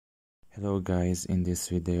Hello guys, in this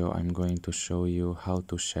video I'm going to show you how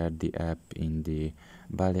to share the app in the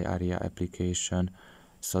Balearia application.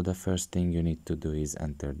 So the first thing you need to do is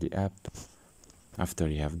enter the app. After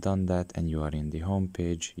you have done that and you are in the home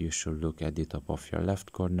page, you should look at the top of your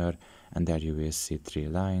left corner and there you will see 3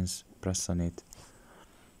 lines. Press on it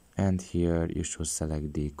and here you should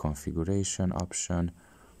select the configuration option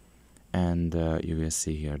and you will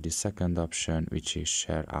see here the second option, which is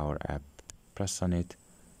share our app. Press on it.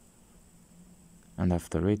 And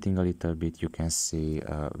after waiting a little bit, you can see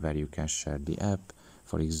where you can share the app.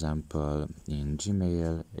 For example, in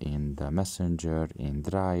Gmail, in the Messenger, in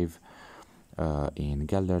Drive, in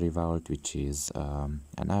Gallery Vault, which is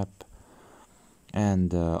an app,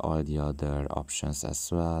 and all the other options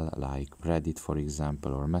as well, like Reddit, for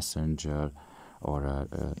example, or Messenger, or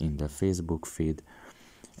in the Facebook feed.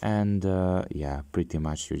 And yeah, pretty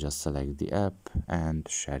much you just select the app and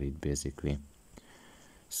share it basically.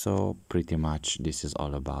 So pretty much this is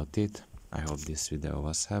all about it. I hope this video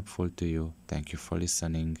was helpful to you. Thank you for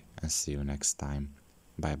listening and see you next time.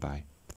 Bye bye.